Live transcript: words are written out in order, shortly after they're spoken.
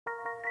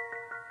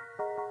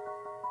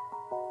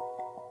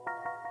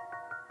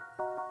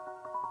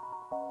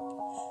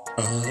I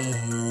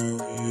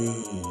hope you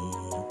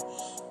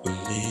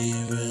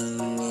believe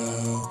in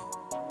love.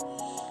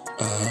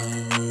 I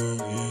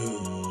hope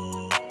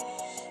you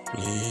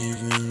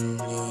believe in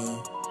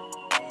love.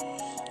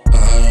 I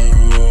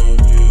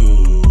hope you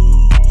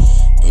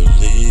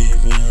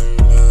believe in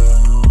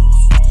love,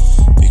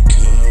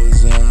 because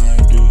I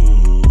do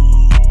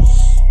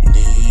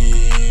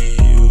need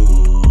you.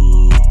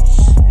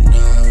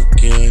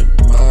 Knock at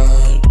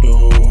my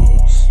door,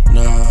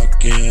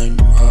 knock at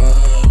my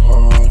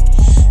heart.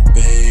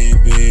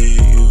 Baby,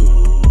 you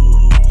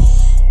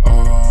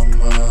are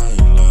my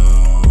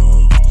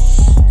love.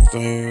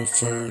 Very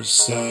first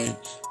sight,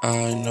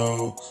 I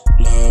know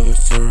love at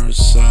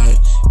first sight.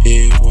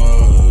 It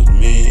was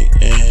me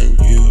and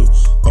you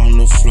on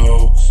the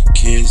floor,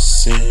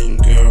 kissing,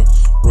 girl,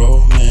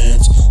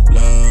 romance,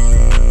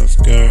 love,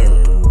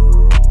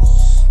 girl.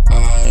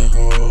 I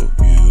hope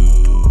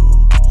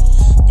you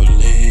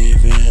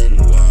believe in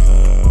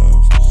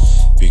love,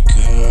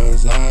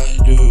 because I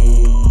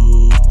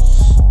do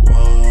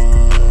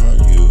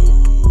want you,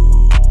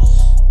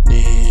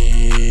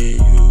 need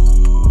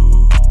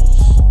you,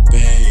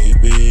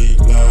 baby,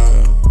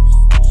 love.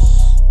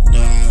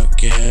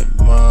 Knock at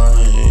my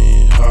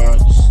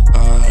heart. I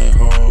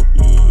hope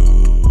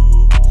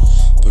you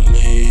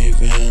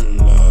believe in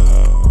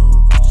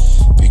love,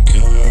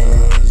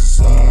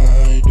 because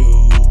I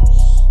do.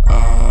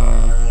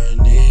 I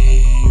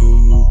need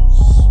you,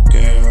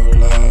 girl,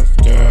 love,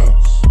 girl.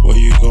 Where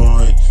you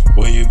going?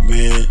 Where you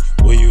been?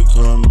 Will you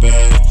come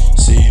back?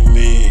 See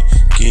me,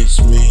 kiss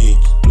me,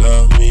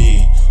 love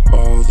me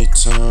all the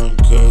time,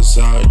 'cause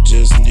I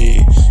just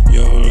need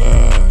your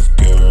love,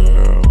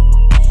 girl.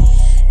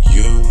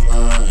 You're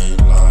my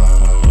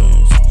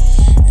life.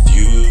 If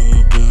you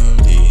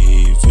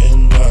believe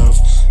in love,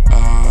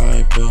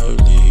 I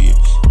believe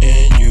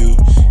in you.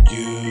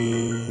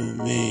 You,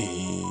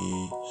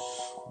 me,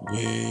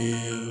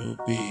 will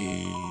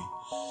be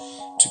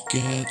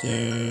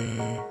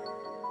together.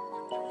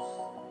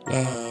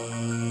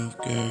 Love,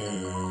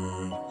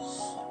 girl,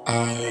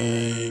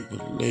 I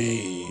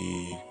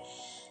believe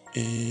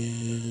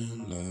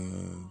in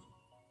love.